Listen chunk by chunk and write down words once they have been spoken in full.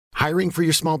Hiring for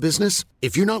your small business?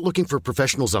 If you're not looking for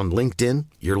professionals on LinkedIn,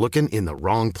 you're looking in the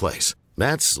wrong place.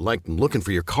 That's like looking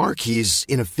for your car keys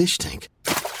in a fish tank.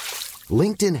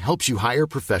 LinkedIn helps you hire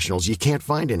professionals you can't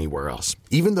find anywhere else,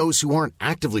 even those who aren't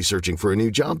actively searching for a new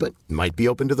job but might be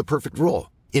open to the perfect role.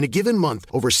 In a given month,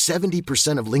 over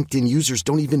 70% of LinkedIn users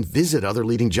don't even visit other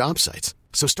leading job sites.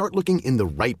 So start looking in the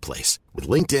right place. With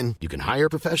LinkedIn, you can hire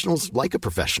professionals like a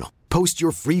professional. Post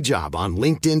your free job on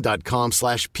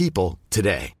linkedin.com/people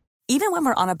today. Even when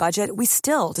we're on a budget, we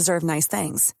still deserve nice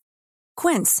things.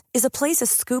 Quince is a place to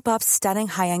scoop up stunning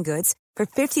high-end goods for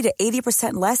 50 to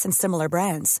 80% less than similar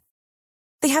brands.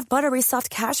 They have buttery soft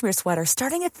cashmere sweaters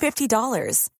starting at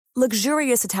 $50,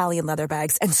 luxurious Italian leather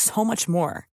bags, and so much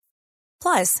more.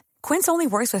 Plus, Quince only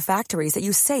works with factories that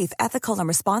use safe, ethical, and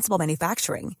responsible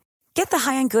manufacturing. Get the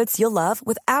high-end goods you'll love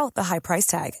without the high price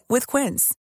tag with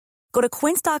Quince. Go to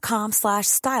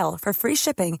quince.com/style for free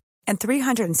shipping and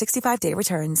 365-day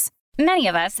returns. Many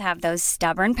of us have those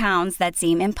stubborn pounds that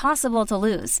seem impossible to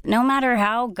lose, no matter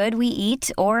how good we eat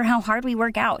or how hard we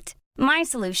work out. My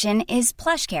solution is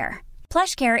PlushCare.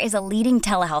 PlushCare is a leading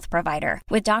telehealth provider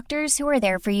with doctors who are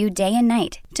there for you day and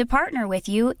night to partner with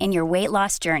you in your weight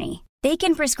loss journey. They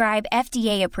can prescribe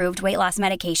FDA-approved weight loss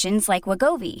medications like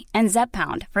Wegovy and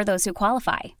Zepbound for those who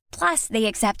qualify. Plus, they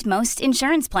accept most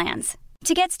insurance plans.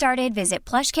 To get started, visit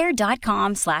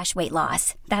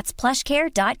plushcare.com/weightloss. That's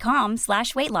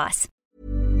plushcare.com/weightloss.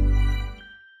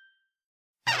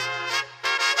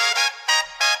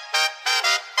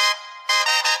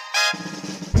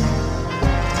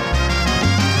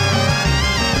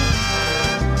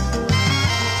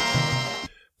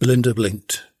 Belinda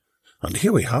blinked, and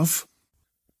here we have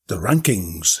the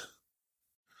rankings.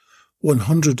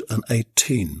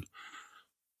 118.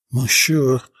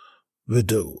 Monsieur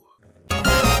Rideaux,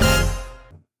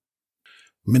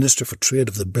 Minister for Trade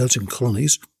of the Belgian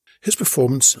colonies. His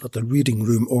performance at the reading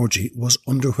room orgy was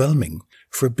underwhelming.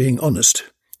 For being honest,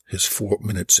 his 4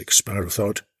 minutes expire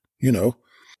without,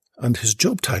 and his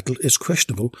job title is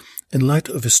questionable in light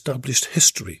of established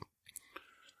history.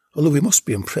 Although we must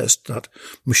be impressed that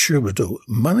Monsieur Rideaux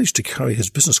managed to carry his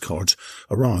business cards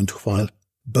around while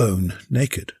bone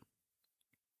naked.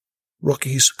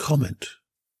 Rocky's comment.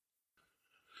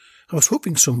 I was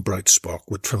hoping some bright spark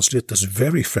would translate this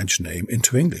very French name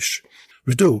into English.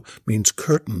 Rideaux means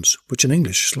curtains, which in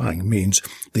English slang means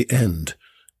the end,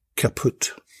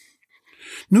 kaput.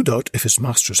 No doubt if his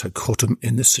masters had caught him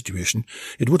in this situation,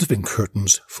 it would have been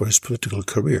curtains for his political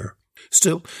career.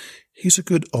 Still, he's a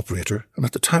good operator, and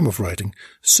at the time of writing,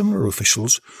 similar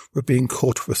officials were being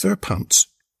caught with their pants,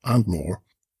 and more,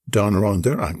 down around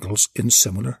their ankles in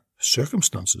similar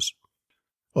circumstances.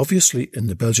 Obviously, in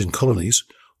the Belgian colonies,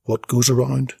 what goes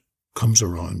around comes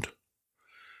around.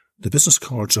 The business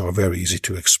cards are very easy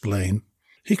to explain.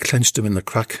 He clenched them in the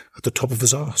crack at the top of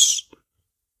his arse.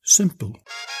 Simple.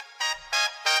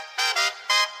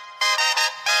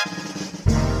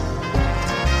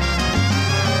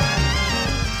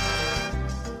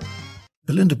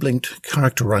 Belinda Blinked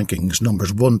Character Rankings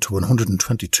numbers 1 to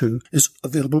 122 is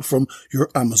available from your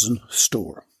Amazon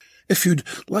store. If you'd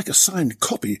like a signed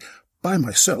copy by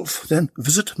myself, then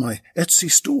visit my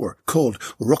Etsy store called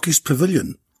Rocky's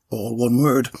Pavilion, all one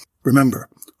word. Remember,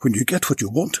 when you get what you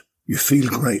want, you feel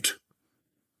great.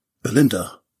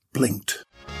 Belinda Blinked.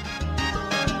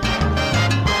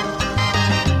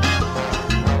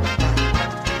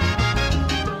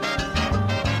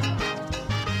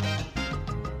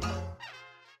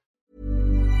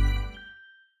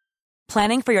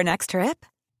 Planning for your next trip?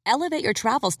 Elevate your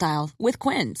travel style with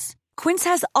Quince. Quince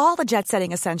has all the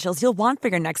jet-setting essentials you'll want for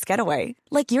your next getaway,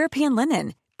 like European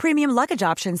linen, premium luggage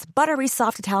options, buttery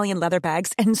soft Italian leather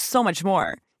bags, and so much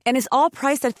more. And is all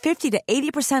priced at 50 to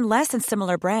 80% less than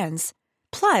similar brands.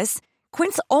 Plus,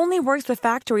 Quince only works with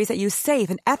factories that use safe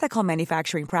and ethical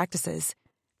manufacturing practices.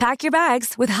 Pack your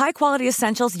bags with high-quality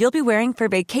essentials you'll be wearing for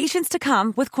vacations to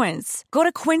come with Quince. Go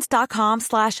to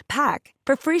quince.com/pack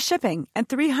for free shipping and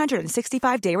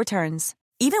 365-day returns.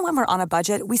 Even when we're on a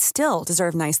budget, we still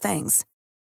deserve nice things.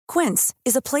 Quince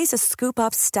is a place to scoop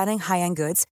up stunning high-end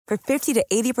goods for 50 to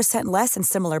 80% less than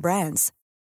similar brands.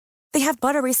 They have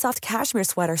buttery soft cashmere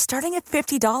sweaters starting at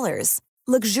 $50,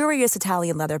 luxurious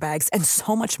Italian leather bags, and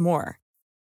so much more.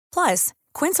 Plus,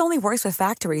 Quince only works with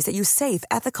factories that use safe,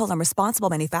 ethical, and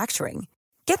responsible manufacturing.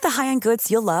 Get the high-end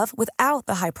goods you'll love without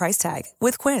the high price tag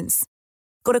with Quince.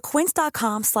 Go to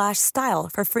quince.com/style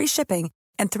for free shipping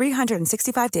and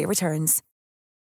 365-day returns.